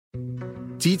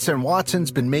Dietz and Watson's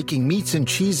been making meats and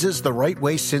cheeses the right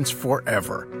way since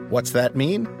forever. What's that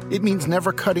mean? It means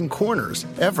never cutting corners,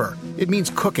 ever. It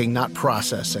means cooking, not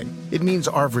processing. It means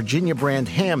our Virginia brand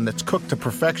ham that's cooked to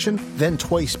perfection, then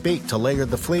twice baked to layer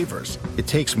the flavors. It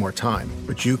takes more time,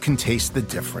 but you can taste the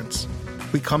difference.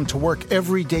 We come to work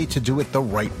every day to do it the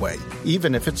right way,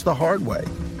 even if it's the hard way.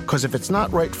 Because if it's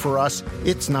not right for us,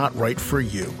 it's not right for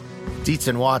you. Dietz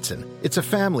and Watson, it's a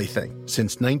family thing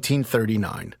since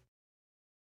 1939.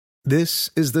 This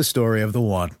is the story of the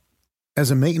one. As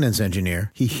a maintenance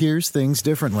engineer, he hears things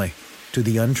differently. To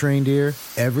the untrained ear,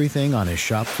 everything on his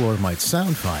shop floor might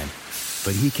sound fine,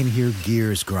 but he can hear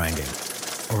gears grinding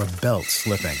or a belt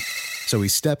slipping. So he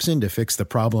steps in to fix the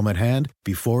problem at hand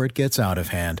before it gets out of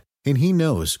hand. And he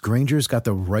knows Grainger's got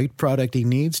the right product he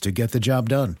needs to get the job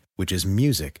done, which is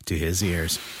music to his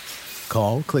ears.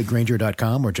 Call, click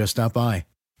Grainger.com, or just stop by.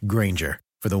 Grainger,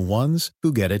 for the ones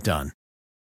who get it done.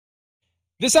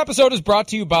 This episode is brought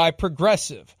to you by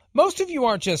Progressive. Most of you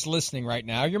aren't just listening right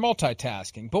now, you're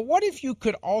multitasking. But what if you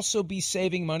could also be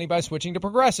saving money by switching to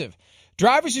Progressive?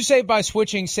 Drivers who save by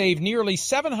switching save nearly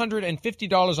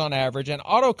 $750 on average, and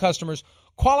auto customers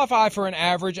qualify for an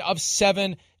average of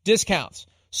 7 discounts.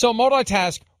 So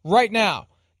multitask right now.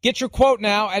 Get your quote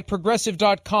now at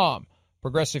Progressive.com.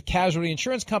 Progressive Casualty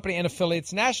Insurance Company and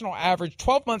affiliates, national average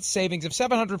 12-month savings of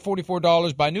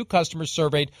 $744 by new customers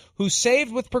surveyed who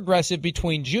saved with Progressive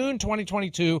between June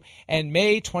 2022 and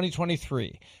May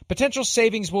 2023. Potential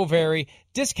savings will vary.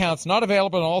 Discounts not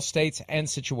available in all states and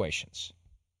situations.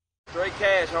 Straight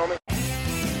cash, homie.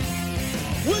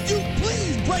 Would you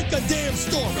please break a damn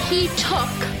story? He took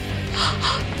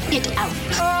it out.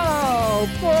 Oh,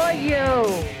 for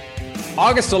you.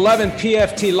 August 11,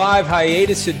 PFT Live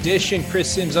Hiatus Edition,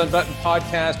 Chris Sims Unbuttoned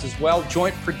Podcast as well.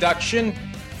 Joint production.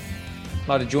 A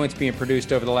lot of joints being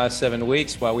produced over the last 7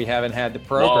 weeks while we haven't had the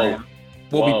program.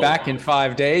 We'll be back in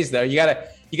 5 days, though. You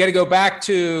gotta go back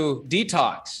to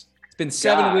detox. It's been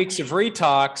 7 weeks of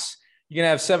retox. You're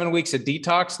gonna have 7 weeks of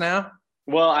detox now?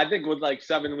 Well, I think with like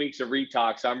 7 weeks of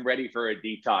retox, I'm ready for a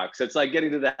detox. It's like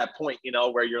getting to that point,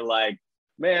 where you're like,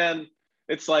 man,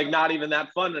 it's like not even that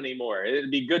fun anymore.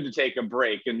 It'd be good to take a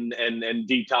break and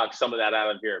detox some of that out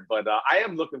of here. But I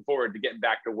am looking forward to getting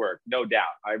back to work, no doubt.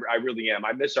 I really am.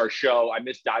 I miss our show. I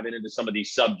miss diving into some of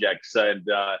these subjects. And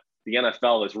the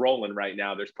NFL is rolling right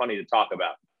now. There's plenty to talk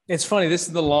about. It's funny. This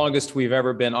is the longest we've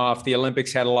ever been off. The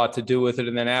Olympics had a lot to do with it.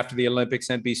 And then after the Olympics,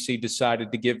 NBC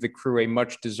decided to give the crew a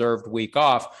much-deserved week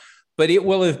off. But it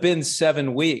will have been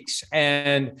 7 weeks.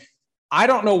 And I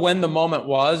don't know when the moment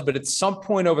was, but at some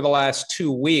point over the last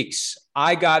 2 weeks,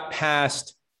 I got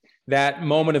past that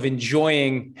moment of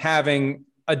enjoying having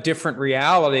a different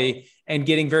reality and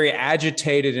getting very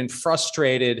agitated and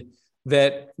frustrated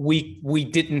that we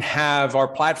didn't have our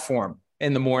platform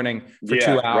in the morning for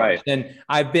 2 hours. Right. And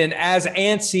I've been as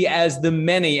antsy as the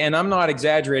many, and I'm not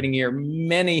exaggerating here,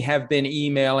 many have been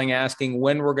emailing asking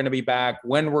when we're going to be back,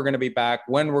 when we're going to be back,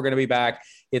 when we're going to be back.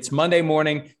 It's Monday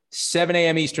morning, 7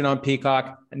 a.m. Eastern on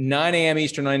Peacock, 9 a.m.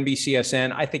 Eastern on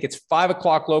NBCSN. I think it's 5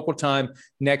 o'clock local time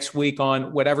next week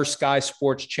on whatever Sky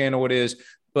Sports channel it is.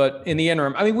 But in the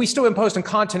interim, I mean, we still been posting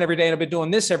content every day, and I've been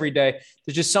doing this every day.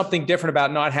 There's just something different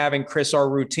about not having, Chris, our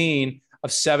routine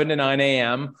of 7 to 9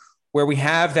 a.m., where we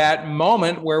have that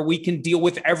moment where we can deal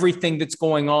with everything that's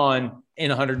going on in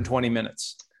 120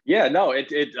 minutes. Yeah, no,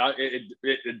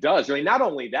 it does. I mean, not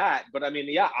only that, but I mean,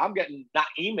 yeah, I'm getting not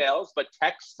emails, but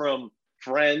texts from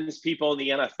friends, people in the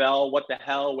NFL. What the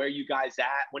hell? Where are you guys at?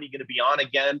 When are you going to be on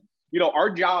again? Our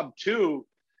job too,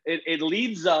 it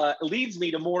leads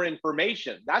me to more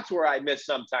information. That's where I miss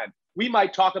sometimes. We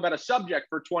might talk about a subject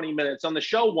for 20 minutes on the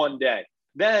show one day.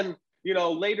 Then,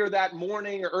 later that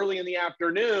morning or early in the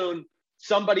afternoon,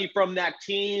 somebody from that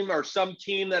team or some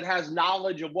team that has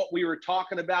knowledge of what we were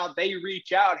talking about, they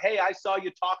reach out. Hey, I saw you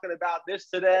talking about this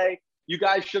today. You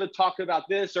guys should have talked about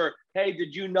this, or, hey,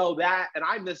 did you know that? And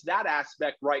I miss that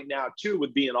aspect right now too,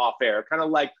 with being off air, kind of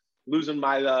like losing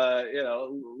my,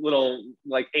 little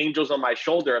like angels on my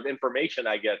shoulder of information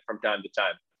I get from time to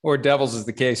time. Or devils, as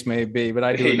the case may be, but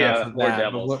I do enough of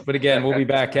that. But again, we'll be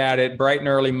back at it bright and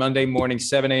early Monday morning,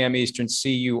 7 a.m. Eastern.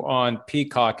 See you on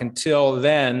Peacock. Until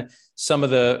then, some of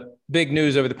the big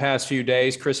news over the past few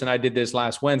days. Chris and I did this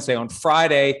last Wednesday. On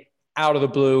Friday, out of the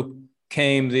blue,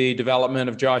 came the development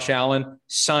of Josh Allen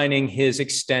signing his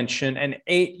extension, an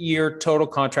 8-year total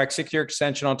contract, 6-year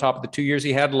extension on top of the 2 years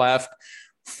he had left.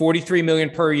 $43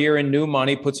 million per year in new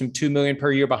money, puts him $2 million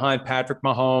per year behind Patrick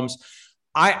Mahomes.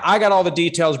 I got all the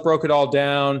details, broke it all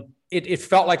down. It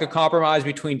felt like a compromise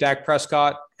between Dak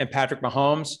Prescott and Patrick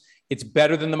Mahomes. It's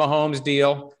better than the Mahomes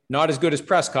deal. Not as good as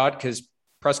Prescott because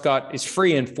Prescott is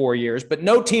free in 4 years, but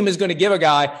no team is going to give a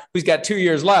guy who's got 2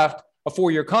 years left a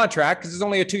 4-year contract because it's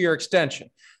only a 2-year extension.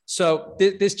 So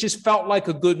this just felt like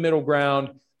a good middle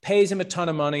ground, pays him a ton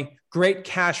of money, great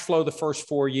cash flow the first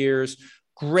 4 years,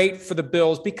 great for the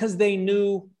Bills because they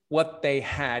knew what they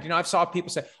had. You know, I've saw people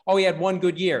say, oh, he had one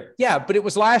good year. Yeah, but it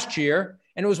was last year,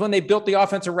 and it was when they built the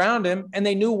offense around him, and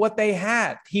they knew what they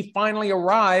had. He finally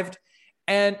arrived,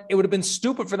 and it would have been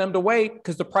stupid for them to wait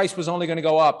because the price was only going to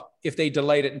go up if they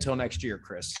delayed it until next year,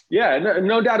 Chris. Yeah,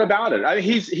 no doubt about it. I mean,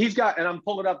 he's got, and I'm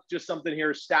pulling up just something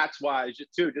here stats-wise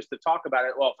too, just to talk about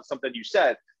it. Well, for something you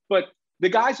said, but the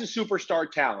guy's a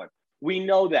superstar talent. We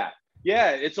know that.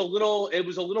 Yeah, it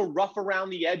was a little rough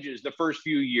around the edges the first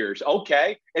few years.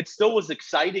 Okay, it still was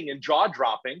exciting and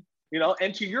jaw-dropping, you know.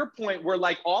 And to your point, where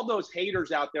like all those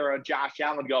haters out there on Josh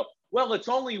Allen go, well, it's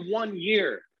only 1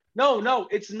 year. No,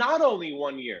 it's not only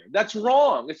 1 year. That's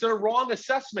wrong. It's a wrong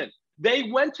assessment. They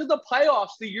went to the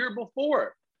playoffs the year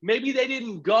before. Maybe they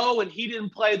didn't go and he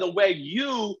didn't play the way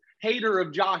you, hater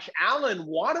of Josh Allen,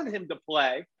 wanted him to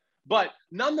play. But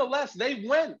nonetheless, they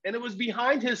went, and it was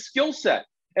behind his skill set.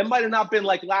 It might have not been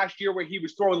like last year where he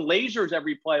was throwing lasers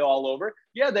every play all over.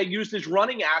 Yeah, they used his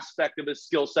running aspect of his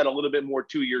skill set a little bit more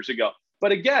 2 years ago.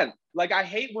 But again, like I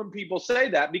hate when people say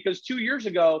that because 2 years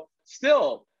ago,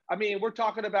 still, I mean, we're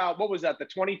talking about, what was that, the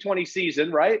 2020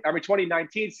 season, right? I mean,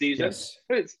 2019 season. Yes.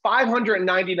 It's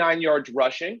 599 yards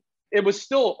rushing. It was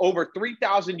still over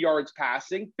 3,000 yards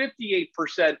passing,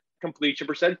 58% completion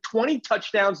percent, 20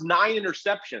 touchdowns, 9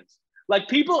 interceptions. Like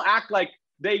people act like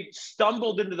they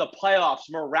stumbled into the playoffs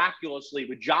miraculously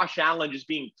with Josh Allen just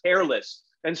being careless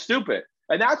and stupid.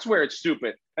 And that's where it's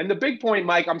stupid. And the big point,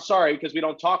 Mike, I'm sorry, because we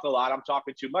don't talk a lot. I'm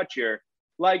talking too much here.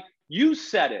 Like you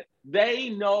said it. They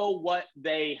know what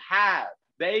they have.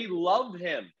 They love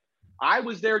him. I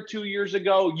was there 2 years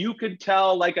ago. You could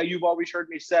tell, like you've always heard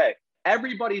me say,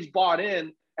 everybody's bought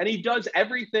in, and he does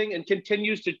everything and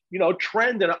continues to, you know,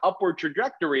 trend in an upward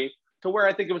trajectory to where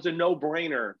I think it was a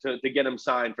no-brainer to get him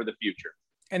signed for the future.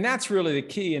 And that's really the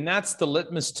key. And that's the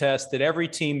litmus test that every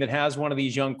team that has one of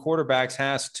these young quarterbacks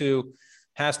has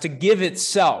to give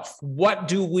itself. What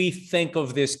do we think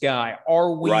of this guy?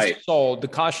 Are we sold? The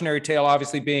cautionary tale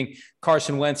obviously being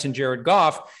Carson Wentz and Jared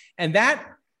Goff. And that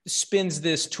spins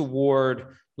this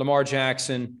toward Lamar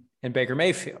Jackson and Baker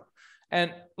Mayfield.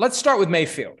 And let's start with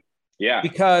Mayfield. Yeah.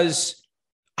 Because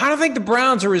I don't think the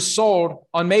Browns are as sold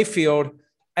on Mayfield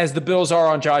as the Bills are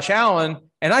on Josh Allen.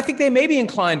 And I think they may be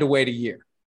inclined to wait a year.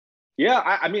 Yeah,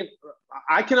 I mean,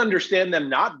 I can understand them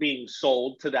not being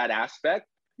sold to that aspect.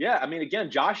 Yeah, I mean, again,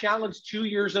 Josh Allen's 2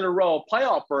 years in a row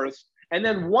playoff berths, and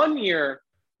then 1 year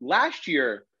last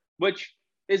year, which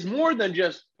is more than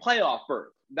just playoff berth.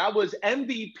 That was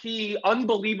MVP,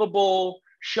 unbelievable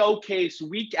showcase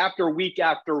week after week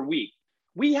after week.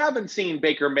 We haven't seen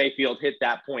Baker Mayfield hit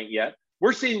that point yet.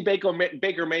 We're seeing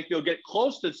Baker Mayfield get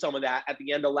close to some of that at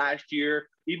the end of last year,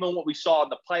 even what we saw in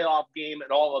the playoff game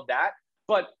and all of that.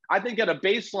 But I think at a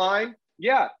baseline,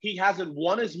 yeah, he hasn't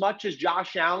won as much as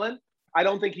Josh Allen. I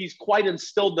don't think he's quite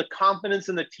instilled the confidence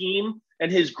in the team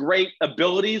and his great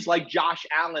abilities like Josh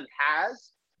Allen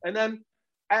has. And then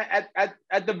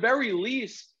at the very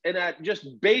least, and at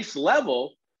just base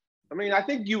level, I mean, I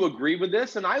think you agree with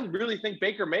this, and I really think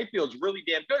Baker Mayfield's really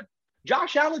damn good.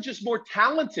 Josh Allen's just more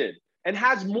talented and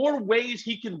has more ways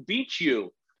he can beat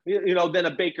you, you know, than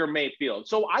a Baker Mayfield.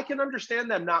 So I can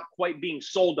understand them not quite being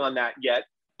sold on that yet,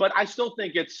 but I still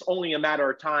think it's only a matter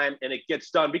of time and it gets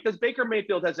done because Baker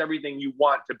Mayfield has everything you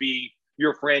want to be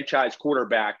your franchise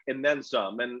quarterback and then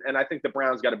some. And I think the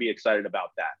Browns got to be excited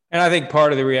about that. And I think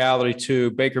part of the reality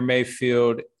too, Baker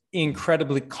Mayfield,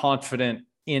 incredibly confident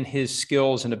in his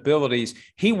skills and abilities.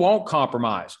 He won't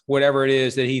compromise whatever it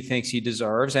is that he thinks he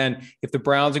deserves. And if the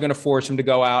Browns are going to force him to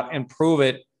go out and prove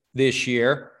it this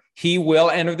year, he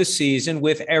will enter the season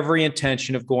with every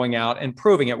intention of going out and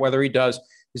proving it. Whether he does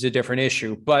is a different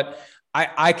issue. But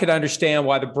I could understand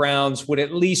why the Browns would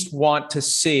at least want to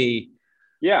see,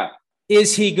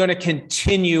 is he going to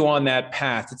continue on that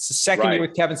path? It's the second year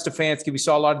with Kevin Stefanski. We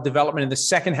saw a lot of development in the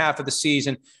second half of the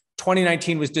season.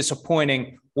 2019 was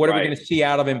disappointing. What are we going to see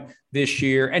out of him this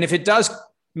year? And if it does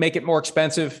make it more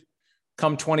expensive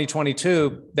come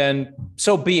 2022, then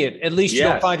so be it. At least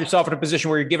you'll find yourself in a position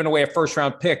where you're giving away a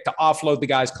first-round pick to offload the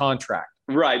guy's contract.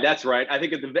 Right, that's right. I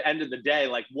think at the end of the day,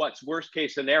 like what's worst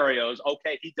case scenarios,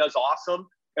 okay, he does awesome,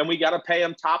 and we got to pay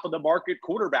him top of the market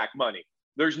quarterback money.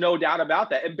 There's no doubt about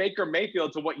that. And Baker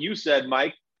Mayfield, to what you said,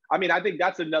 Mike, I mean, I think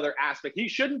that's another aspect. He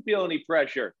shouldn't feel any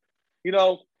pressure. You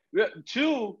know,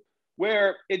 two,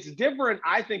 where it's different,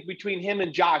 I think, between him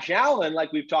and Josh Allen,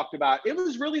 like we've talked about, it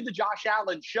was really the Josh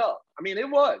Allen show. I mean, it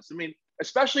was. I mean,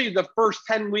 especially the first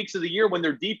 10 weeks of the year when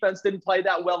their defense didn't play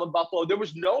that well in Buffalo. There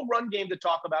was no run game to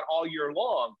talk about all year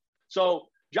long. So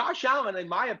Josh Allen, in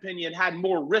my opinion, had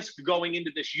more risk going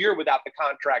into this year without the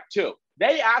contract too.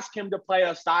 They asked him to play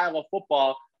a style of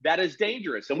football that is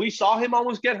dangerous. And we saw him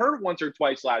almost get hurt once or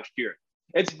twice last year.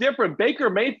 It's different. Baker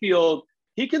Mayfield,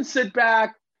 he can sit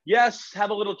back, yes, have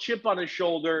a little chip on his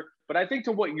shoulder, but I think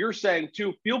to what you're saying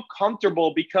too, feel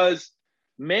comfortable because,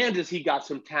 man, does he got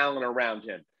some talent around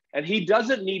him. And he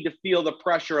doesn't need to feel the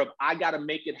pressure of, I got to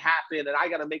make it happen and I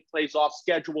got to make plays off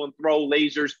schedule and throw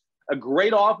lasers. A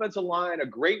great offensive line, a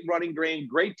great running game,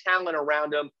 great talent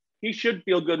around him. He should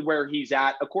feel good where he's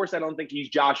at. Of course, I don't think he's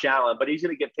Josh Allen, but he's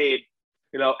going to get paid,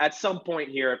 at some point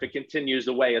here if it continues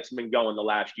the way it's been going the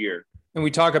last year. And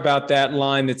we talk about that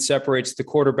line that separates the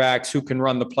quarterbacks who can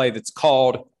run the play that's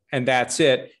called, and that's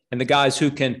it, and the guys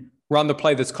who can run the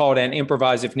play that's called and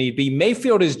improvise if need be.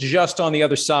 Mayfield is just on the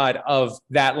other side of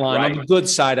that line, right, on the good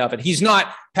side of it. He's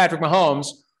not Patrick Mahomes,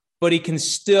 but he can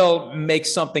still make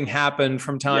something happen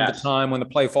from time to time when the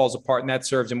play falls apart, and that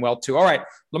serves him well too. All right,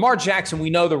 Lamar Jackson, we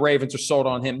know the Ravens are sold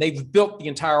on him. They've built the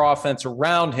entire offense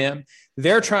around him.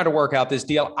 They're trying to work out this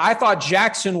deal. I thought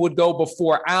Jackson would go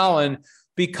before Allen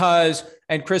because,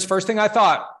 and Chris, first thing I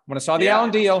thought when I saw the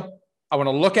Allen deal, I want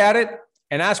to look at it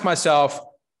and ask myself,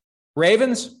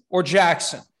 Ravens or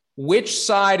Jackson, which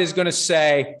side is going to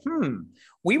say,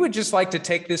 we would just like to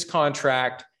take this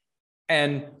contract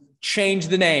and change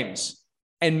the names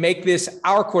and make this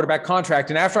our quarterback contract.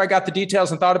 And after I got the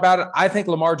details and thought about it, I think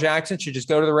Lamar Jackson should just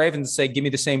go to the Ravens and say, give me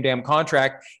the same damn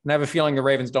contract. And I have a feeling the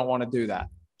Ravens don't want to do that.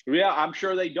 Yeah, I'm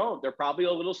sure they don't. They're probably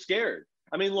a little scared.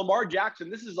 I mean, Lamar Jackson,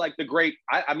 this is like the great,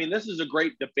 this is a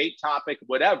great debate topic,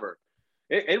 whatever.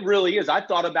 It really is. I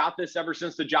thought about this ever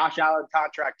since the Josh Allen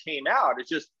contract came out. It's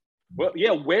just, what do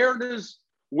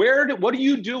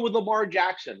you do with Lamar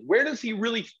Jackson? Where does he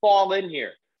really fall in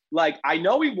here? Like, I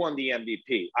know he won the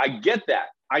MVP. I get that.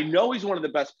 I know he's one of the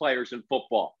best players in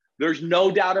football. There's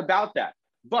no doubt about that.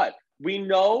 But we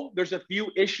know there's a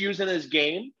few issues in his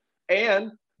game.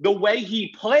 And the way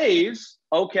he plays,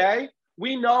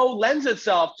 we know lends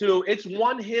itself to it's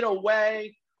one hit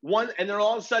away, and then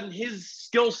all of a sudden his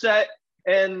skill set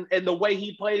and the way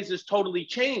he plays is totally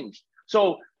changed.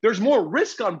 So there's more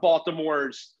risk on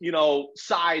Baltimore's,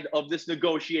 side of this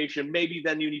negotiation, maybe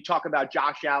than you talk about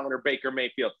Josh Allen or Baker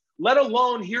Mayfield. Let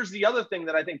alone, here's the other thing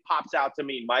that I think pops out to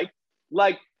me, Mike.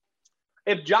 Like,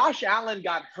 if Josh Allen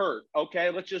got hurt,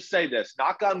 let's just say this,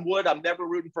 knock on wood, I'm never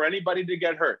rooting for anybody to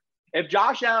get hurt. If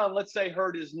Josh Allen, let's say,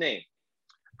 hurt his knee,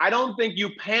 I don't think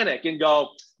you panic and go,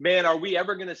 man, are we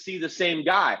ever going to see the same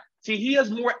guy? See, he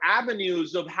has more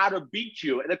avenues of how to beat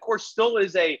you. And of course, still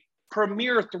is a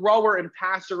premier thrower and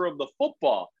passer of the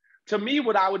football. To me,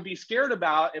 what I would be scared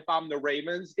about if I'm the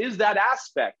Ravens is that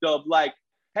aspect of like,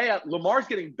 hey, Lamar's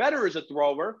getting better as a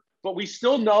thrower, but we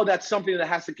still know that's something that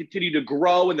has to continue to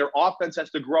grow and their offense has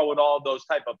to grow and all those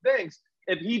type of things.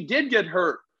 If he did get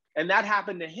hurt and that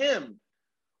happened to him,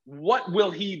 what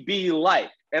will he be like?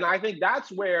 And I think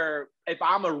that's where, if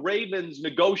I'm a Ravens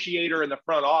negotiator in the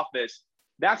front office,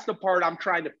 that's the part I'm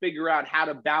trying to figure out how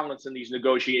to balance in these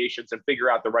negotiations and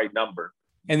figure out the right number.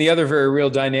 And the other very real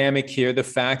dynamic here, the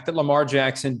fact that Lamar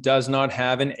Jackson does not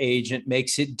have an agent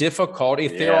makes it difficult.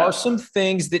 If there are some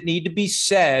things that need to be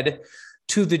said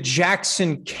to the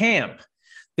Jackson camp,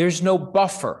 there's no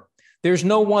buffer. There's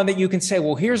no one that you can say,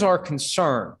 well, here's our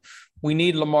concern. We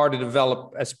need Lamar to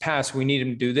develop as a passer. We need him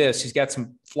to do this. He's got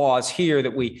some flaws here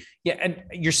that and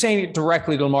you're saying it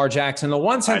directly to Lamar Jackson. The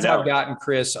one sense I've gotten,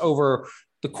 Chris, over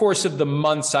the course of the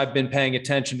months I've been paying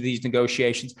attention to these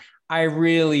negotiations, I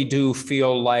really do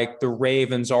feel like the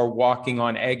Ravens are walking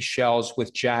on eggshells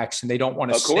with Jackson. They don't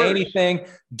want to say anything,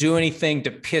 do anything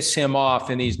to piss him off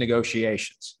in these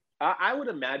negotiations. I would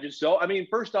imagine so. I mean,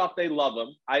 first off, they love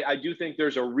him. I do think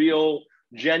there's a real,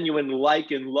 genuine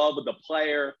like and love of the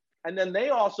player. And then they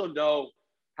also know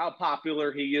how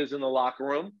popular he is in the locker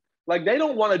room. Like, they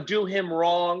don't want to do him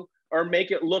wrong or make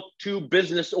it look too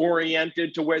business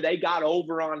oriented to where they got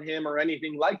over on him or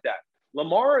anything like that.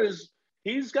 Lamar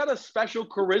he's got a special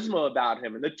charisma about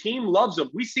him and the team loves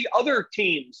him. We see other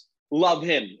teams love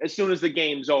him as soon as the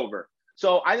game's over.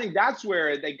 So I think that's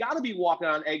where they got to be walking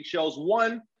on eggshells.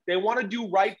 One, they want to do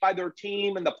right by their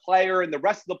team and the player and the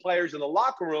rest of the players in the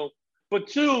locker room. But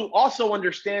two, also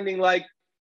understanding, like,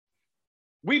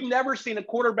 we've never seen a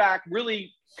quarterback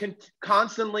really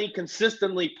constantly,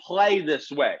 consistently play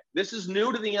this way. This is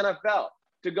new to the NFL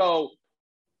to go,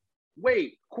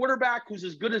 wait, quarterback who's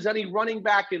as good as any running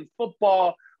back in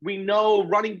football. We know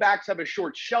running backs have a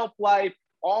short shelf life,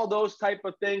 all those type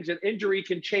of things, and injury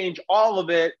can change all of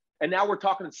it. And now we're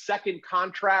talking second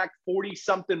contract,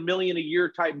 40-something million a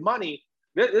year type money.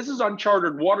 This is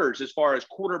uncharted waters as far as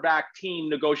quarterback team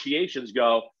negotiations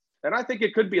go. And I think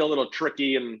it could be a little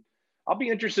tricky, and I'll be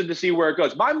interested to see where it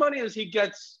goes. My money is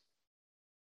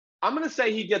I'm going to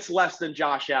say he gets less than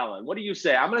Josh Allen. What do you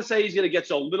say? I'm going to say he's going to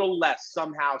get a little less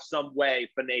somehow, some way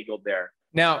finagled there.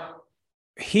 Now,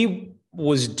 he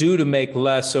was due to make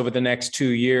less over the next 2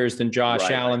 years than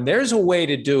Josh Allen. There's a way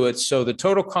to do it so the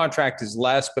total contract is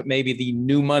less, but maybe the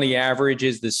new money average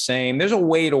is the same. There's a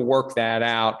way to work that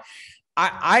out.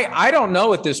 I don't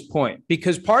know at this point,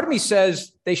 because part of me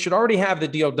says they should already have the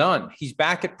deal done. He's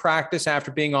back at practice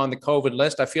after being on the COVID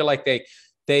list. I feel like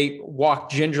they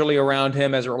walk gingerly around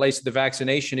him as it relates to the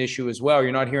vaccination issue as well.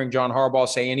 You're not hearing John Harbaugh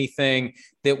say anything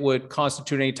that would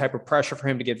constitute any type of pressure for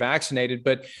him to get vaccinated.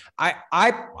 But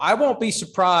I won't be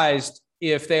surprised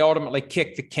if they ultimately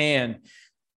kick the can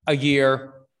a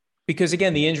year, because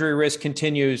again, the injury risk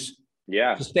continues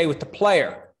to stay with the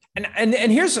player. And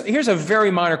here's a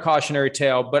very minor cautionary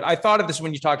tale, but I thought of this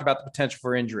when you talked about the potential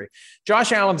for injury.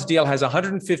 Josh Allen's deal has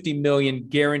 $150 million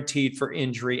guaranteed for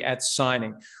injury at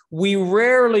signing. We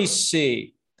rarely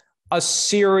see a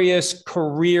serious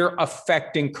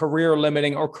career-affecting,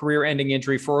 career-limiting, or career-ending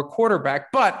injury for a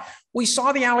quarterback, but we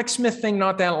saw the Alex Smith thing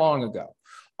not that long ago.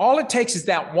 All it takes is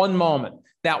that one moment,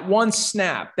 that one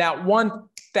snap, that one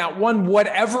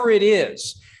whatever it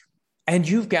is. And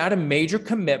you've got a major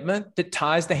commitment that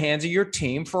ties the hands of your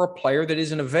team for a player that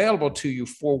isn't available to you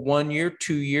for 1 year,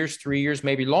 2 years, 3 years,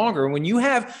 maybe longer. When you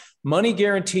have money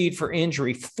guaranteed for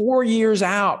injury 4 years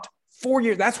out, 4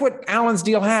 years, that's what Allen's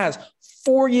deal has.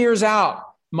 4 years out,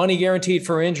 money guaranteed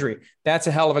for injury. That's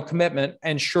a hell of a commitment.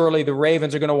 And surely the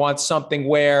Ravens are going to want something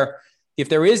where if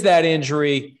there is that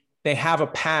injury, they have a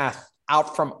path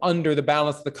out from under the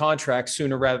balance of the contract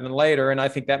sooner rather than later. And I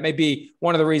think that may be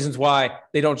one of the reasons why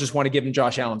they don't just want to give him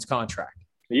Josh Allen's contract.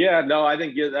 Yeah, no, I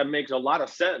think that makes a lot of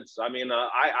sense. I mean,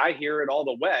 I hear it all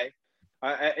the way.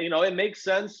 It makes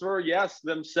sense for,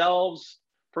 themselves,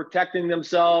 protecting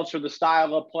themselves for the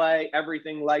style of play,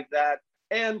 everything like that.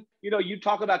 And, you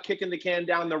talk about kicking the can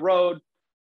down the road.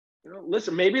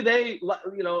 Listen, maybe they,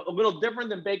 a little different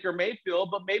than Baker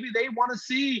Mayfield, but maybe they want to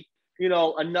see,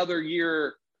 another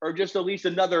year or just at least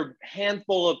another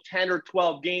handful of 10 or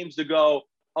 12 games to go,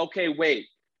 okay, wait,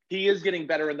 he is getting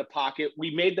better in the pocket.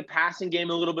 We made the passing game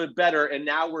a little bit better, and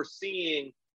now we're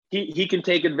seeing he can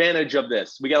take advantage of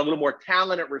this. We got a little more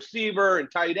talent at receiver and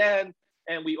tight end,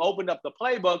 and we opened up the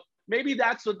playbook. Maybe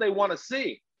that's what they want to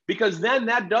see, because then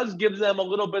that does give them a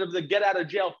little bit of the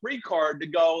get-out-of-jail-free card to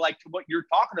go, like, to what you're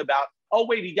talking about. Oh,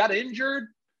 wait, he got injured?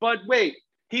 But wait,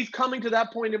 he's coming to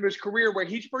that point of his career where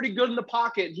he's pretty good in the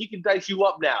pocket and he can dice you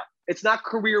up now. It's not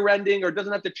career ending or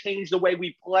doesn't have to change the way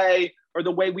we play or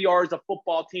the way we are as a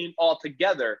football team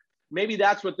altogether. Maybe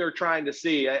that's what they're trying to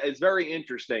see. It's very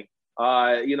interesting.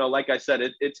 Like I said,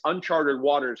 it's uncharted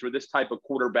waters for this type of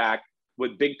quarterback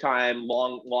with big time,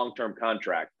 long-term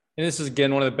contract. And this is,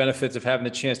 again, one of the benefits of having the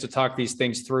chance to talk these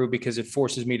things through, because it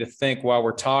forces me to think while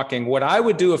we're talking. What I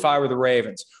would do if I were the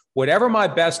Ravens, whatever my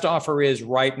best offer is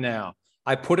right now,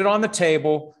 I put it on the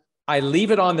table. I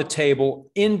leave it on the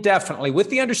table indefinitely with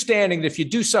the understanding that if you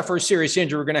do suffer a serious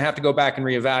injury, we're going to have to go back and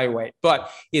reevaluate.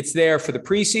 But it's there for the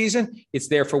preseason. It's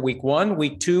there for week 1,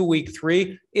 week 2, week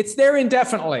 3. It's there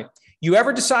indefinitely. You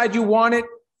ever decide you want it,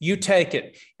 you take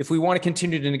it. If we want to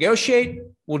continue to negotiate,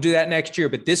 we'll do that next year.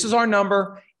 But this is our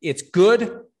number. It's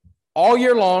good all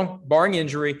year long, barring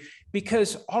injury,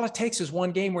 because all it takes is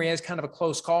one game where he has kind of a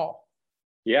close call.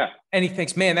 Yeah. And he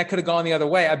thinks, man, that could have gone the other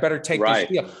way. I better take this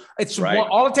deal.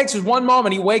 All it takes is one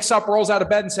moment. He wakes up, rolls out of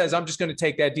bed and says, I'm just going to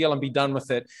take that deal and be done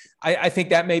with it. I think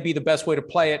that may be the best way to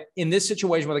play it in this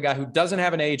situation with a guy who doesn't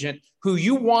have an agent, who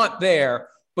you want there,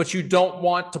 but you don't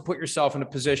want to put yourself in a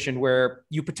position where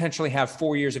you potentially have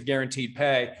 4 years of guaranteed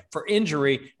pay for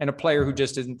injury and a player who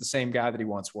just isn't the same guy that he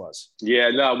once was. Yeah,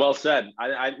 no, well said.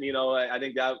 I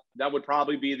think that would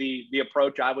probably be the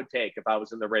approach I would take if I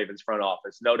was in the Ravens front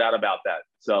office. No doubt about that.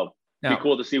 So it'd be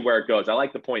cool to see where it goes. I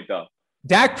like the point, though.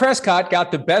 Dak Prescott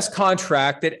got the best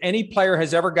contract that any player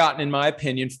has ever gotten, in my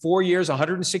opinion. 4 years,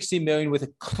 $160 million, with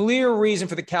a clear reason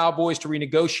for the Cowboys to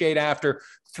renegotiate after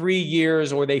 3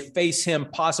 years, or they face him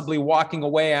possibly walking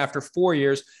away after 4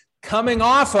 years, coming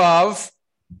off of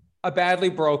a badly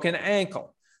broken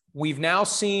ankle. We've now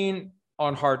seen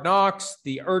on Hard Knocks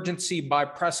the urgency by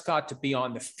Prescott to be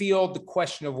on the field, the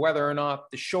question of whether or not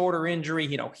the shoulder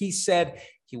injury, he said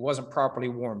he wasn't properly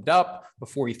warmed up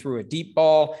before he threw a deep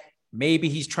ball. Maybe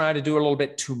he's trying to do a little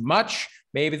bit too much.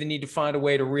 Maybe they need to find a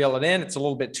way to reel it in. It's a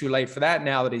little bit too late for that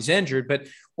now that he's injured. But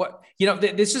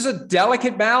this is a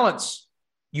delicate balance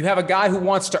You have a guy who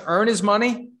wants to earn his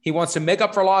money. He wants to make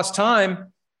up for lost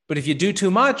time. But if you do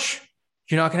too much,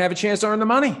 you're not going to have a chance to earn the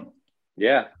money.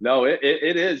 Yeah, no, it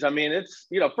is. I mean, it's,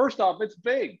 first off, it's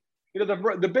big.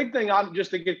 The big thing, I'm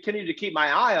just to continue to keep my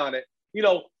eye on it.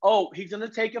 He's going to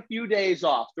take a few days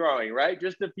off throwing, right?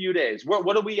 Just a few days.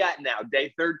 What are we at now?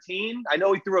 Day 13? I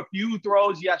know he threw a few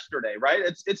throws yesterday, right?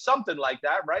 It's something like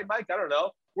that, right, Mike? I don't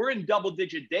know. We're in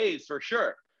double-digit days for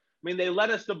sure. I mean, they led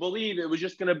us to believe it was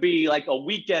just going to be like a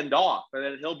weekend off and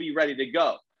then he'll be ready to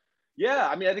go. Yeah,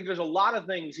 I mean, I think there's a lot of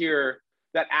things here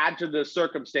that add to the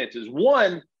circumstances.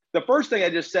 One, the first thing I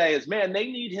just say is, man,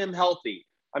 they need him healthy.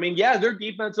 I mean, yeah, their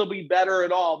defense will be better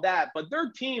and all that, but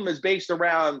their team is based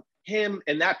around him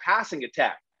and that passing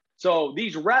attack. So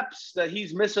these reps that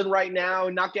he's missing right now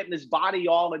and not getting his body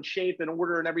all in shape and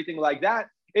order and everything like that,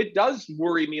 it does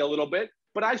worry me a little bit.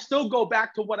 But I still go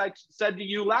back to what I said to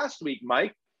you last week,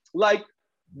 Mike. Like,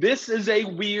 this is a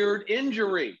weird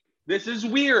injury. This is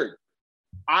weird.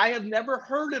 I have never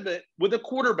heard of it with a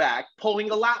quarterback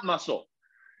pulling a lat muscle.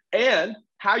 And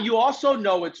how you also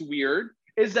know it's weird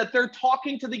is that they're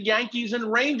talking to the Yankees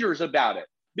and Rangers about it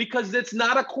because it's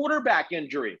not a quarterback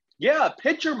injury. Yeah, a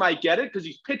pitcher might get it because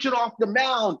he's pitching off the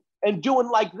mound and doing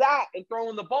like that and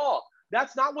throwing the ball.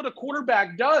 That's not what a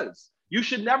quarterback does. You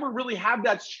should never really have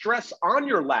that stress on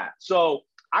your lat. So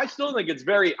I still think it's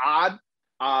very odd.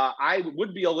 I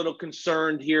would be a little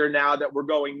concerned here now that we're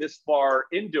going this far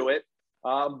into it.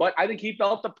 But I think he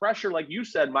felt the pressure, like you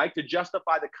said, Mike, to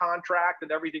justify the contract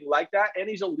and everything like that. And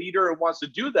he's a leader and wants to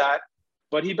do that.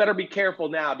 But he better be careful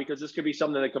now because this could be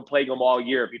something that can plague him all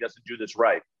year if he doesn't do this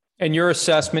right. And your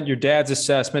assessment, your dad's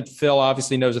assessment, Phil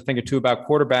obviously knows a thing or two about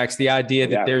quarterbacks, the idea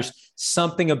that there's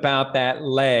something about that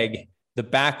leg, the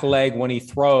back leg when he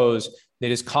throws,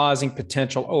 that is causing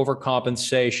potential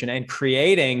overcompensation and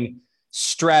creating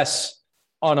stress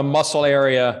on a muscle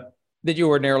area that you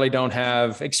ordinarily don't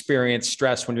have experienced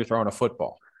stress when you're throwing a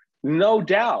football. No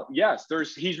doubt. Yes.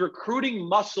 He's recruiting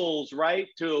muscles, right,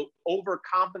 to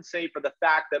overcompensate for the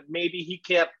fact that maybe he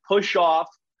can't push off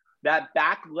that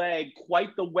back leg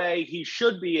quite the way he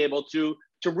should be able to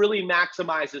really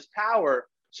maximize his power.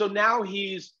 So now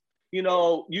he's, you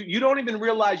don't even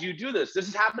realize you do this. This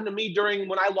has happened to me during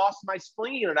when I lost my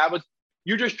spleen and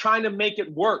you're just trying to make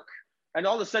it work. And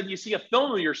all of a sudden you see a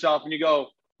film of yourself and you go,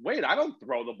 wait, I don't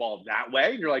throw the ball that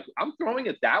way. And you're like, I'm throwing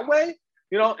it that way,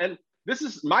 and this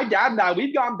is my dad and I,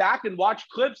 we've gone back and watched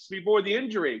clips before the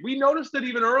injury. We noticed it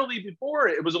even early before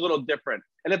it was a little different.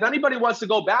 And if anybody wants to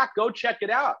go back, go check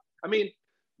it out. I mean,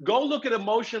 go look at a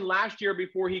motion last year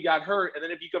before he got hurt. And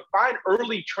then if you could find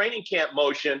early training camp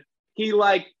motion, he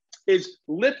is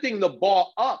lifting the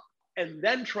ball up and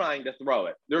then trying to throw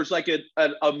it. There's like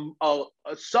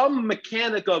some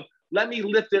mechanic of let me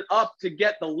lift it up to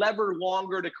get the lever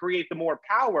longer to create the more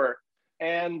power.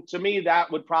 And to me,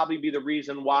 that would probably be the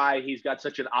reason why he's got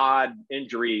such an odd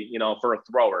injury, for a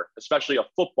thrower, especially a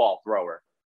football thrower.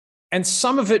 And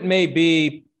some of it may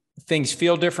be things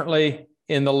feel differently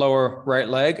in the lower right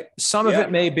leg. Some of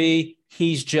it may be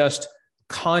he's just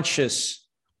conscious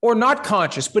or not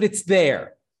conscious, but it's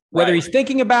there. Whether he's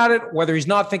thinking about it, whether he's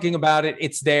not thinking about it,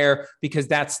 it's there because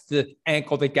that's the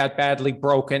ankle that got badly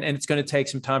broken and it's going to take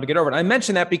some time to get over it. I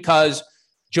mention that because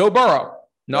Joe Burrow,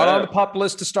 not on the PUP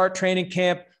list to start training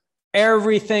camp,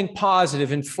 everything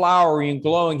positive and flowery and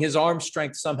glowing. His arm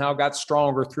strength somehow got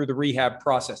stronger through the rehab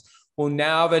process. Well,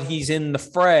 now that he's in the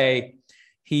fray,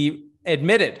 he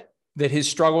admitted that his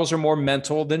struggles are more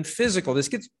mental than physical.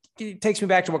 Takes me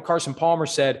back to what Carson Palmer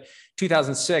said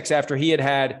 2006 after he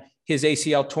had his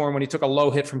ACL torn when he took a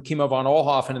low hit from Kimo von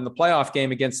Oelhoffen in the playoff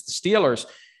game against the Steelers.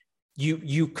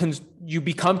 You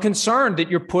become concerned that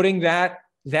you're putting that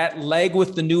leg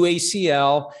with the new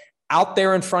ACL out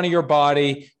there in front of your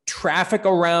body, traffic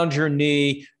around your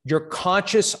knee. You're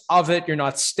conscious of it. You're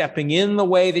not stepping in the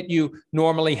way that you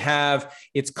normally have.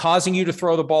 It's causing you to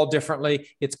throw the ball differently.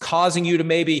 It's causing you to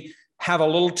maybe have a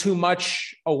little too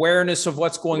much awareness of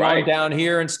what's going on down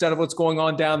here instead of what's going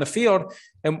on down the field.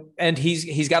 And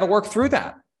he's got to work through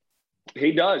that.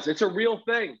 He does. It's a real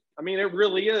thing. I mean, it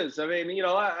really is. I mean,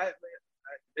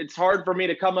 it's hard for me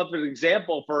to come up with an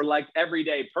example for like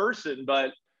everyday person,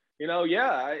 but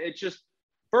it's just,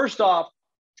 first off,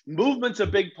 movement's a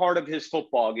big part of his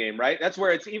football game, right? That's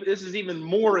where this is even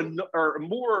more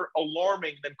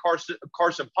alarming than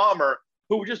Carson Palmer,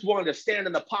 who just wanted to stand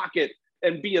in the pocket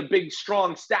and be a big,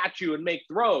 strong statue and make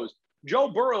throws. Joe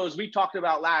Burrow, as we talked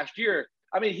about last year,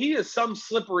 I mean, he is some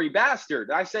slippery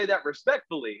bastard. I say that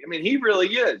respectfully. I mean, he really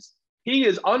is. He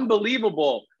is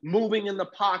unbelievable moving in the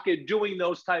pocket, doing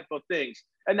those type of things.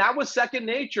 And that was second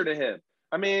nature to him.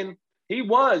 I mean, he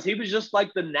was just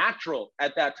like the natural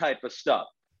at that type of stuff.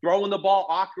 throwing the ball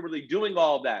awkwardly, doing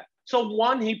all of that. So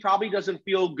one, he probably doesn't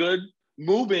feel good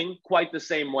moving quite the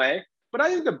same way. But I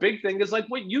think the big thing is like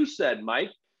what you said,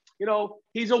 Mike.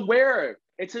 He's aware.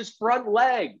 It's his front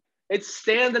leg. It's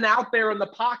standing out there in the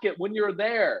pocket when you're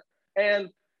there. And,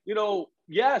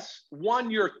 yes, one,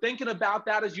 you're thinking about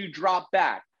that as you drop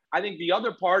back. I think the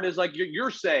other part is like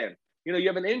you're saying, you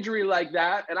have an injury like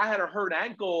that. And I had a hurt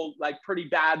ankle, like pretty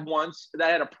bad once that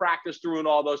I had to practice through and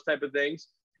all those type of things.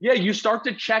 Yeah, you start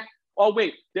to check. Oh,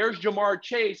 wait, there's Ja'Marr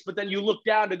Chase. But then you look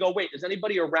down to go, wait, is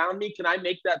anybody around me? Can I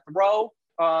make that throw?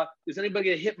 Is anybody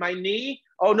going to hit my knee?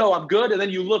 Oh, no, I'm good. And then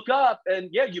you look up and,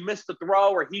 yeah, you missed the throw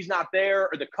or he's not there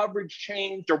or the coverage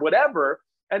changed or whatever.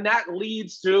 And that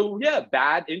leads to,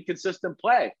 bad, inconsistent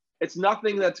play. It's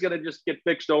nothing that's going to just get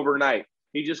fixed overnight.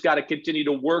 He just got to continue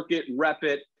to work it, rep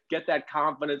it, get that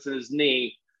confidence in his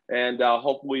knee. And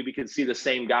hopefully we can see the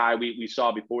same guy we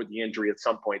saw before the injury at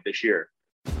some point this year.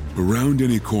 Around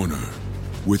any corner,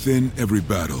 within every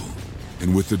battle,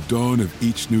 and with the dawn of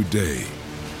each new day,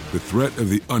 the threat of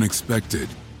the unexpected,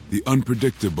 the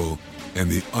unpredictable, and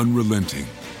the unrelenting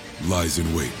lies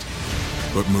in wait.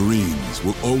 But Marines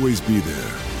will always be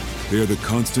there. They are the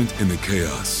constant in the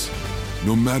chaos.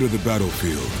 No matter the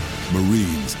battlefield,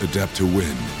 Marines adapt to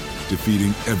win,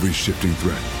 defeating every shifting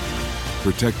threat,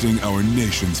 protecting our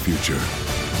nation's future.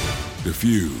 The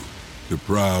few, the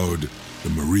proud, the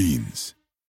Marines.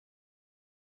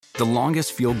 The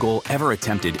longest field goal ever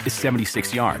attempted is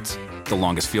 76 yards. The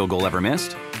longest field goal ever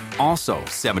missed? Also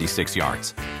 76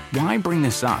 yards. Why bring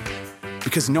this up?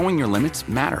 Because knowing your limits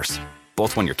matters,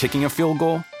 both when you're kicking a field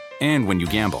goal and when you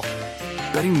gamble.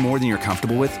 Betting more than you're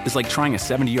comfortable with is like trying a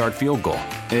 70-yard field goal.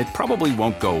 It probably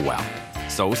won't go well.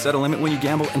 So set a limit when you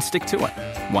gamble and stick to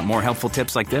it. Want more helpful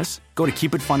tips like this? Go to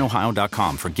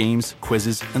keepitfunohio.com for games,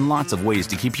 quizzes, and lots of ways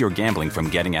to keep your gambling from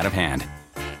getting out of hand.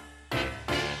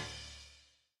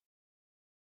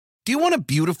 Do you want a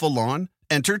beautiful lawn?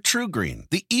 Enter TruGreen,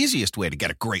 the easiest way to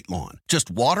get a great lawn. Just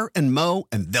water and mow,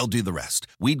 and they'll do the rest.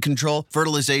 Weed control,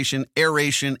 fertilization,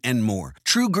 aeration, and more.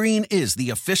 TruGreen is the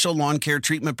official lawn care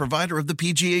treatment provider of the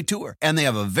PGA Tour, and they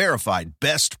have a verified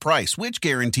best price, which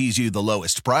guarantees you the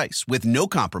lowest price with no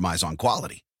compromise on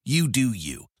quality. You do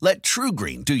you. Let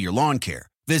TruGreen do your lawn care.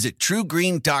 Visit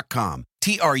TruGreen.com,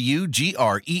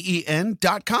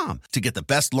 TruGreen.com, to get the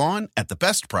best lawn at the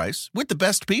best price with the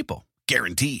best people.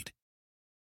 Guaranteed.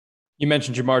 You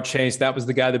mentioned Ja'Marr Chase. That was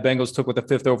the guy the Bengals took with the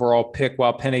 5th overall pick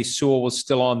while Penei Sewell was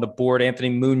still on the board. Anthony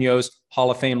Munoz,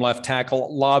 Hall of Fame left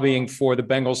tackle, lobbying for the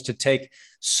Bengals to take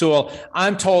Sewell.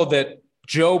 I'm told that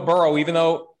Joe Burrow, even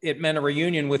though it meant a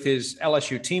reunion with his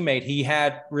LSU teammate, he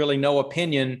had really no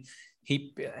opinion.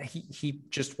 He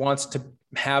just wants to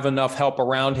have enough help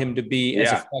around him to be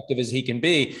as effective as he can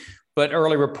be. But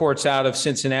early reports out of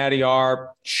Cincinnati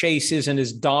are Chase isn't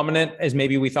as dominant as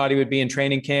maybe we thought he would be in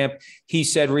training camp. He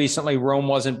said recently Rome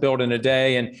wasn't built in a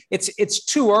day, and it's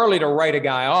too early to write a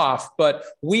guy off. But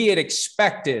we had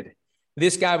expected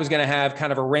this guy was going to have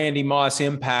kind of a Randy Moss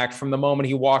impact from the moment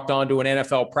he walked onto an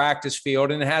NFL practice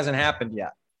field, and it hasn't happened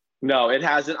yet. No, it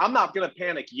hasn't. I'm not going to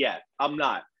panic yet. I'm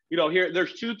not.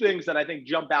 There's two things that I think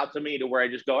jump out to me to where I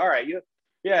just go, all right,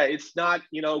 yeah, it's not,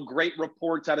 great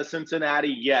reports out of Cincinnati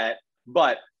yet.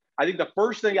 But I think the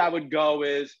first thing I would go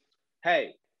is,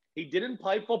 hey, he didn't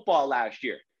play football last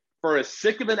year. For as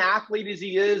sick of an athlete as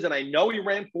he is, and I know he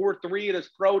ran 4.3 at his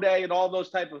pro day and all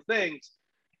those type of things,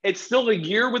 it's still a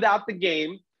year without the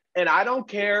game. And I don't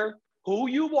care who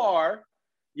you are.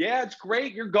 Yeah, it's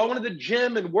great. You're going to the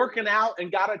gym and working out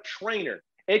and got a trainer.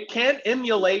 It can't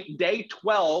emulate day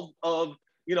 12 of,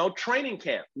 training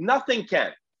camp. Nothing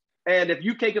can. And if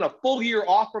you've taken a full year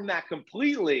off from that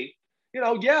completely,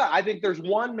 I think there's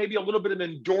maybe a little bit of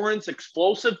endurance,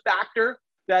 explosive factor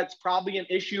that's probably an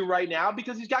issue right now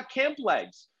because he's got camp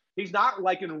legs. He's not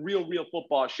like in real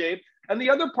football shape. And the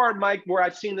other part, Mike, where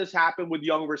I've seen this happen with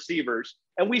young receivers,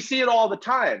 and we see it all the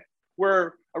time,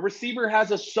 where a receiver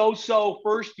has a so-so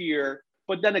first year,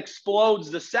 but then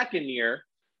explodes the second year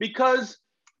because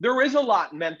there is a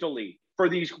lot mentally for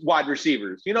these wide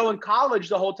receivers. In college,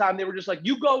 the whole time they were just like,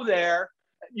 you go there,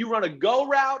 you run a go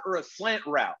route or a slant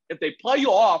route. If they play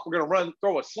you off, we're going to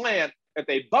throw a slant. If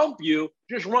they bump you,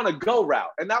 just run a go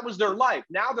route. And that was their life.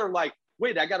 Now they're like,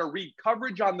 wait, I got to read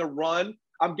coverage on the run.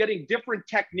 I'm getting different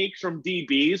techniques from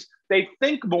DBs. They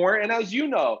think more. And as you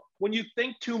know, when you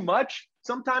think too much,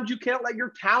 sometimes you can't let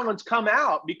your talents come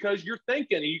out because you're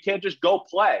thinking and you can't just go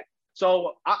play.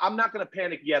 So I'm not going to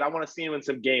panic yet. I want to see him in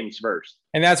some games first.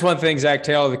 And that's one thing Zach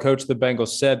Taylor, the coach of the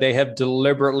Bengals, said. They have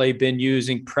deliberately been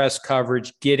using press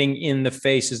coverage, getting in the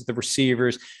faces of the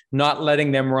receivers, not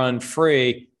letting them run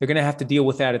free. They're going to have to deal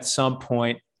with that at some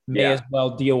point. may as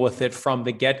well deal with it from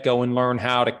the get-go and learn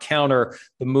how to counter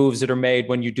the moves that are made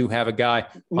when you do have a guy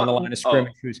on the line of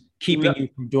scrimmage who's keeping you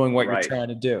from doing what you're trying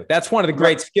to do. That's one of the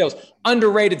great skills,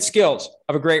 underrated skills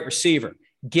of a great receiver.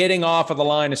 Getting off of the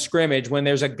line of scrimmage when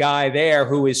there's a guy there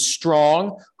who is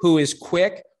strong, who is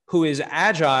quick, who is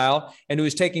agile, and who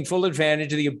is taking full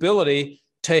advantage of the ability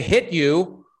to hit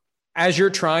you as you're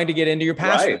trying to get into your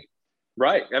pass.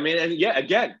 Right. I mean, and yeah,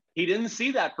 again, he didn't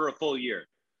see that for a full year.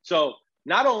 So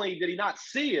not only did he not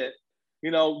see it,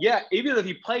 even if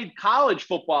he played college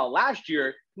football last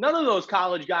year, none of those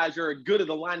college guys are as good at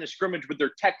the line of scrimmage with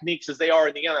their techniques as they are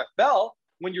in the NFL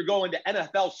when you're going to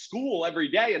NFL school every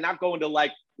day and not going to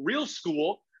like real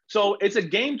school. So it's a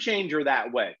game changer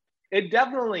that way. It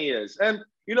definitely is. And,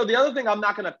 the other thing, I'm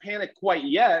not going to panic quite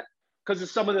yet because of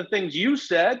some of the things you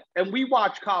said. And we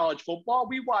watched college football.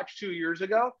 We watched 2 years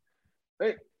ago.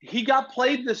 He got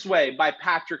played this way by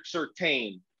Patrick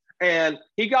Surtain. And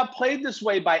he got played this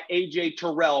way by A.J.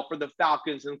 Terrell for the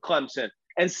Falcons and Clemson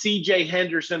and C.J.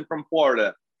 Henderson from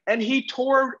Florida. And he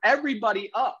tore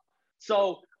everybody up.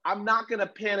 So I'm not going to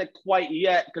panic quite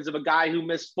yet because of a guy who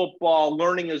missed football,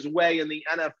 learning his way in the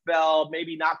NFL,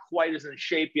 maybe not quite as in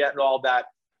shape yet and all that.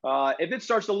 If it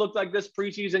starts to look like this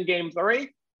preseason game 3,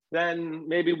 then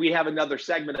maybe we have another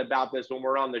segment about this when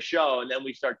we're on the show. And then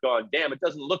we start going, damn, it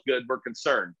doesn't look good. We're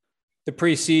concerned. The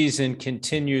preseason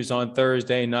continues on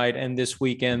Thursday night and this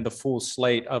weekend, the full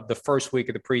slate of the first week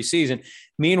of the preseason.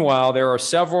 Meanwhile, there are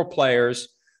several players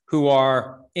who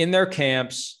are in their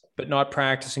camps but not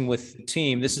practicing with the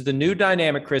team. This is the new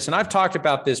dynamic, Chris, and I've talked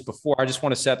about this before. I just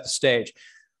want to set the stage.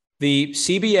 The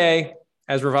CBA,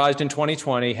 as revised in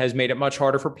 2020, has made it much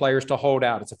harder for players to hold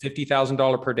out. It's a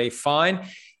 $50,000 per day fine.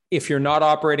 If you're not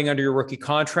operating under your rookie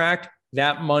contract,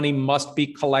 that money must be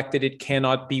collected. It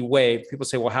cannot be waived. People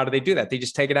say, well, how do they do that? They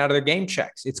just take it out of their game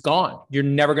checks. It's gone. You're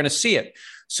never going to see it.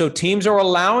 So teams are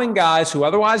allowing guys who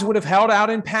otherwise would have held out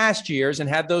in past years and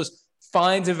had those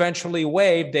fines eventually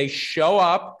waived. They show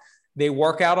up, they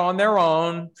work out on their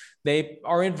own. They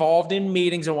are involved in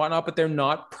meetings and whatnot, but they're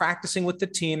not practicing with the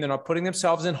team. They're not putting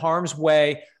themselves in harm's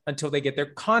way until they get their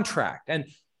contract. And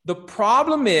the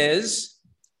problem is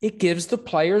it gives the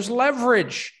players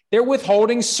leverage. They're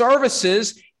withholding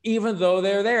services, even though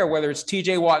they're there, whether it's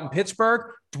TJ Watt in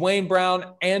Pittsburgh, Dwayne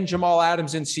Brown, and Jamal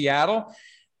Adams in Seattle.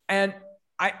 And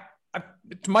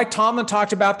Mike Tomlin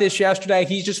talked about this yesterday.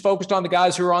 He's just focused on the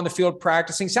guys who are on the field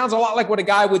practicing. Sounds a lot like what a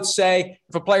guy would say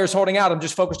if a player's holding out. I'm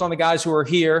just focused on the guys who are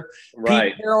here.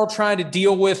 Right. Pete Carroll trying to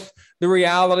deal with the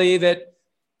reality that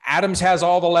Adams has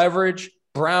all the leverage,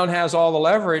 Brown has all the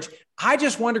leverage. I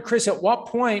just wonder, Chris, at what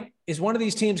point is one of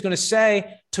these teams going to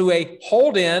say to a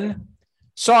hold-in,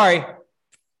 sorry,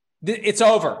 it's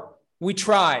over. We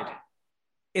tried.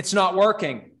 It's not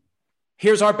working.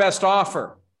 Here's our best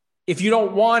offer. If you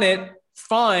don't want it,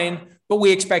 fine, but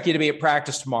we expect you to be at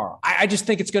practice tomorrow. I just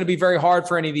think it's going to be very hard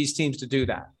for any of these teams to do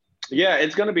that. Yeah,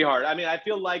 it's going to be hard. I mean, I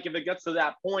feel like if it gets to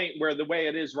that point where the way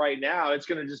it is right now, it's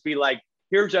going to just be like,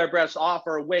 here's our best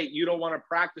offer. Wait, you don't want to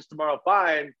practice tomorrow?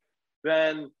 Fine.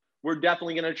 Then we're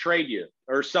definitely going to trade you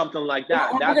or something like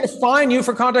that. We're going to fine you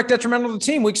for conduct detrimental to the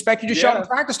team. We expect you to show up and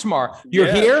practice tomorrow.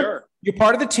 You're here. Sure. You're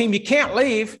part of the team. You can't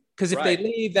leave because if they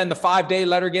leave, then the 5-day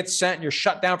letter gets sent and you're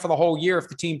shut down for the whole year if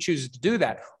the team chooses to do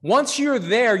that. Once you're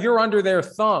there, you're under their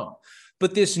thumb.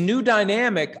 But this new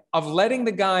dynamic of letting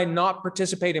the guy not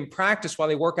participate in practice while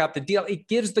they work out the deal, it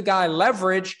gives the guy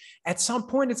leverage. At some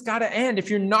point, it's got to end. If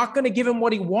you're not going to give him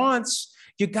what he wants,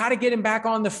 you got to get him back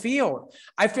on the field.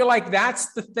 I feel like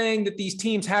that's the thing that these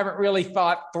teams haven't really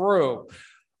thought through.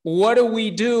 What do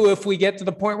we do if we get to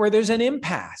the point where there's an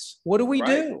impasse? What do we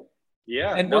do?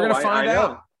 Yeah. And we're going to find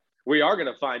out. We are going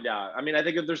to find out. I mean, I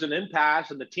think if there's an impasse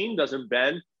and the team doesn't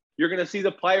bend, you're going to see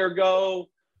the player go,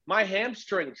 my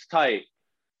hamstring's tight.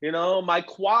 My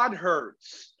quad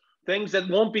hurts. Things that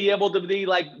won't be able to be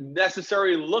like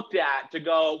necessarily looked at to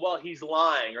go, well, he's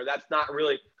lying or that's not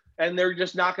really. And they're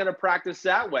just not going to practice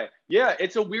that way. Yeah,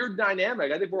 it's a weird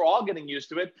dynamic. I think we're all getting used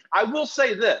to it. I will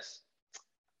say this.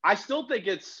 I still think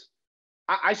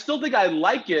I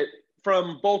like it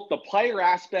from both the player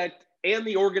aspect and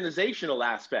the organizational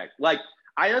aspect. Like,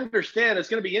 I understand it's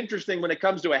going to be interesting when it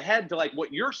comes to a head to like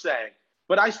what you're saying.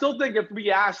 But I still think if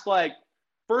we ask, like,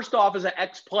 first off, as an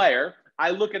ex-player,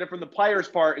 I look at it from the player's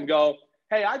part and go,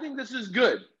 hey, I think this is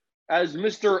good. As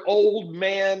Mr. Old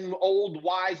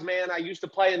wise man, I used to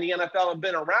play in the NFL and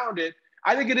been around it.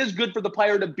 I think it is good for the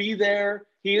player to be there.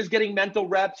 He is getting mental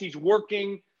reps. He's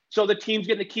working. So the team's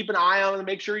getting to keep an eye on him and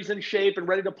make sure he's in shape and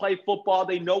ready to play football.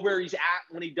 They know where he's at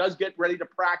when he does get ready to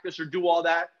practice or do all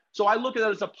that. So I look at it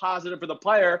as a positive for the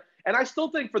player. And I still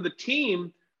think for the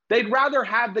team, They'd rather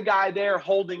have the guy there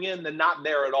holding in than not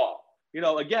there at all.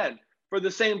 Again, for the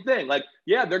same thing. Like,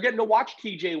 yeah, they're getting to watch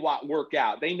TJ Watt work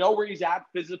out. They know where he's at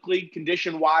physically,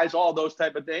 condition-wise, all those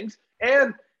type of things.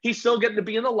 And he's still getting to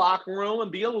be in the locker room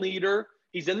and be a leader.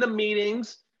 He's in the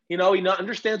meetings. He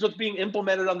understands what's being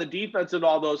implemented on the defense and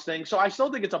all those things. So I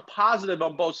still think it's a positive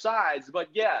on both sides. But,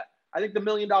 yeah, I think the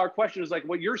million-dollar question is like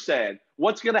what you're saying.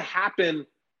 What's going to happen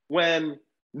when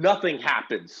nothing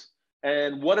happens?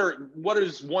 And what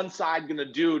is one side going to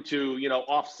do to,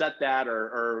 offset that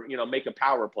or make a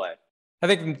power play? I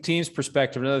think from the team's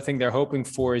perspective, another thing they're hoping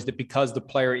for is that because the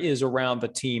player is around the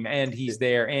team and he's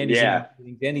there and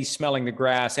he's smelling the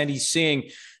grass and he's seeing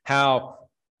how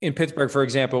in Pittsburgh, for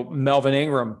example, Melvin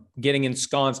Ingram getting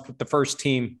ensconced with the first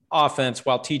team offense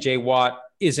while TJ Watt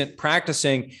isn't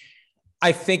practicing.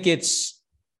 I think it's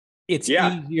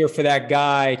easier for that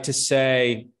guy to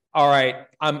say, all right,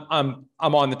 I'm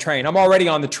on the train. I'm already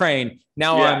on the train.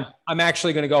 Now I'm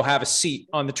actually going to go have a seat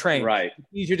on the train. Right. It's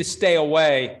easier to stay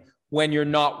away when you're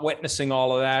not witnessing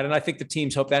all of that. And I think the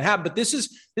teams hope that happens. But this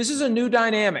is a new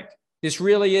dynamic. This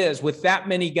really is, with that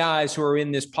many guys who are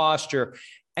in this posture.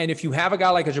 And if you have a guy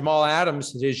like a Jamal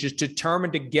Adams that is just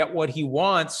determined to get what he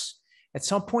wants, at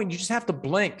some point you just have to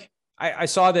blink. I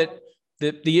saw that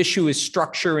the issue is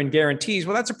structure and guarantees.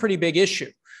 Well, that's a pretty big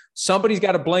issue. Somebody's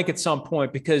got to blink at some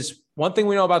point, because one thing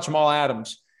we know about Jamal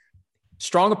Adams,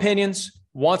 strong opinions,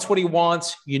 wants what he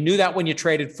wants. You knew that when you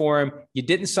traded for him. You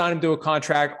didn't sign him to a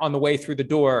contract on the way through the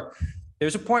door.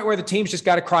 There's a point where the team's just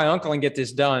got to cry uncle and get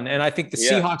this done. And I think the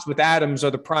Seahawks with Adams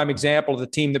are the prime example of the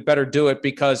team that better do it,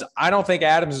 because I don't think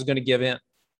Adams is going to give in.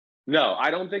 No,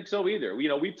 I don't think so either.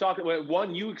 We've talked about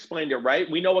one, you explained it right.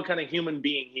 We know what kind of human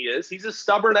being he is. He's a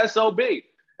stubborn SOB.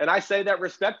 And I say that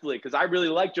respectfully because I really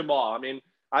like Jamal. I mean,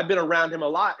 I've been around him a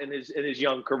lot in his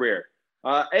young career.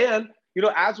 And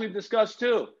as we've discussed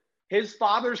too, his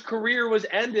father's career was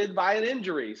ended by an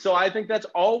injury. So I think that's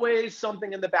always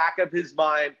something in the back of his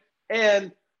mind.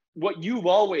 And what you've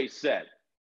always said,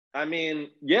 I mean,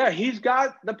 he's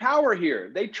got the power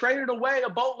here. They traded away a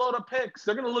boatload of picks.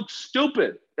 They're going to look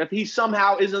stupid if he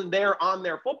somehow isn't there on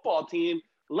their football team,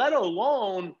 let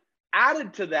alone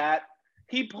added to that,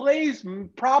 he plays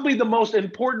probably the most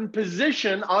important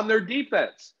position on their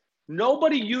defense.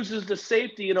 Nobody uses the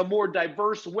safety in a more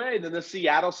diverse way than the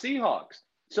Seattle Seahawks.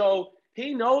 So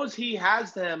he knows he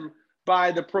has them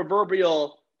by the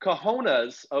proverbial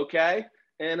cojones, okay,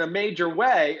 in a major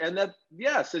way. And that,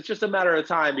 yes, it's just a matter of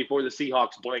time before the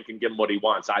Seahawks blink and give him what he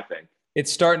wants, I think.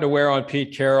 It's starting to wear on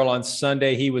Pete Carroll. On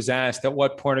Sunday, he was asked, at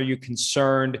what point are you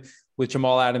concerned with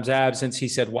Jamal Adams' absence? He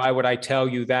said, why would I tell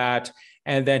you that?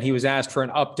 And then he was asked for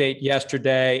an update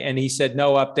yesterday, and he said,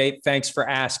 no update. Thanks for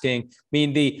asking. I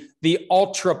mean, the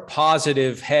ultra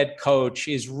positive head coach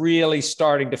is really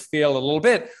starting to feel a little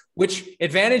bit, which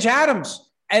advantage Adams.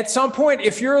 At some point,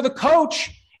 if you're the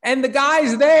coach and the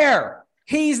guy's there,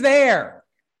 he's there.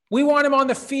 We want him on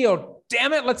the field.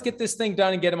 Damn it, let's get this thing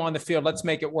done and get him on the field. Let's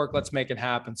make it work. Let's make it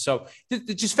happen. So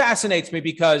it just fascinates me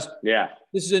because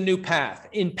this is a new path.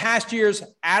 In past years,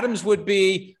 Adams would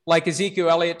be like Ezekiel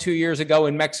Elliott 2 years ago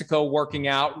in Mexico, working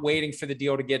out, waiting for the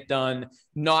deal to get done,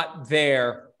 not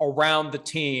there around the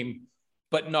team,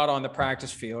 but not on the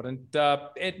practice field.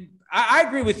 And I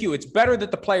agree with you. It's better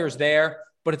that the player's there,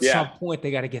 but at some point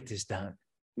they got to get this done.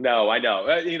 No, I know.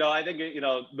 I think,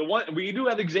 the one we do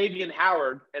have Xavier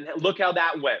Howard, and look how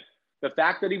that went. The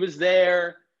fact that he was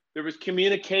there was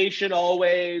communication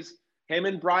always. Him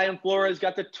and Brian Flores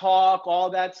got to talk,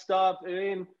 all that stuff. I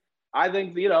mean, I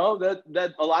think,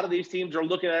 that a lot of these teams are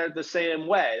looking at it the same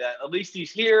way. That at least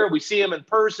he's here. We see him in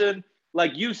person.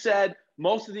 Like you said,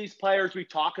 most of these players we're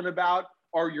talking about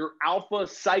are your alpha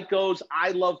psychos. I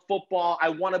love football. I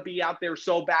want to be out there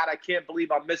so bad. I can't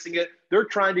believe I'm missing it. They're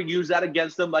trying to use that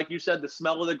against them. Like you said, the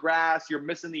smell of the grass, you're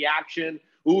missing the action.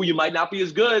 Ooh, you might not be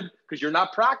as good because you're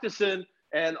not practicing,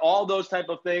 and all those type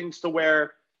of things, to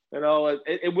where,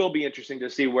 it will be interesting to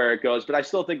see where it goes. But I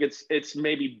still think it's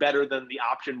maybe better than the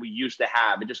option we used to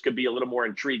have. It just could be a little more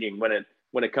intriguing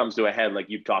when it comes to a head,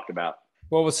 like you've talked about.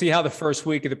 Well, we'll see how the first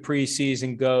week of the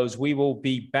preseason goes. We will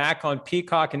be back on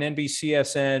Peacock and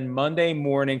NBCSN Monday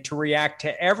morning to react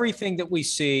to everything that we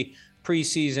see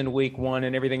preseason week one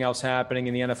and everything else happening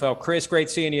in the NFL. Chris, great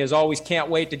seeing you as always. Can't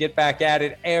wait to get back at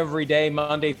it every day,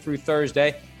 Monday through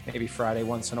Thursday, maybe Friday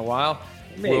once in a while.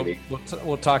 Maybe.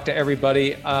 We'll talk to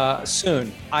everybody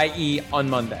soon, i.e. on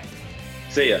Monday.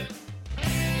 See ya.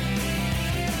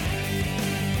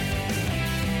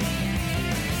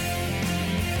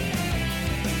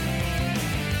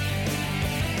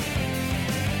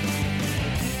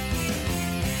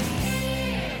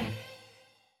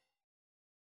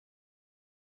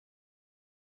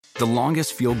 The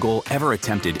longest field goal ever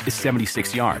attempted is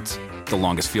 76 yards. The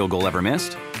longest field goal ever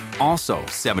missed? Also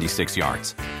 76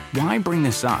 yards. Why bring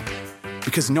this up?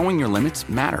 Because knowing your limits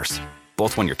matters,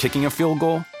 both when you're kicking a field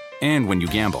goal and when you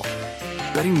gamble.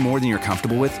 Betting more than you're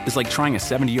comfortable with is like trying a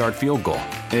 70-yard field goal.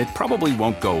 It probably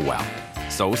won't go well.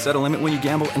 So set a limit when you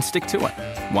gamble and stick to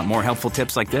it. Want more helpful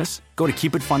tips like this? Go to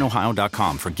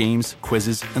keepitfunohio.com for games,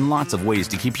 quizzes, and lots of ways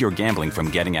to keep your gambling from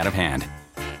getting out of hand.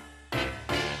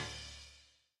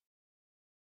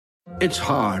 It's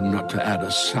hard not to add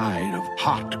a side of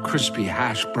hot, crispy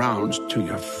hash browns to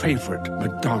your favorite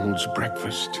McDonald's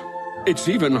breakfast. It's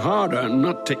even harder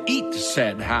not to eat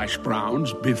said hash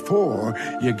browns before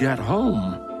you get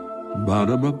home.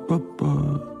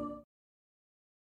 Ba-da-ba-ba-ba.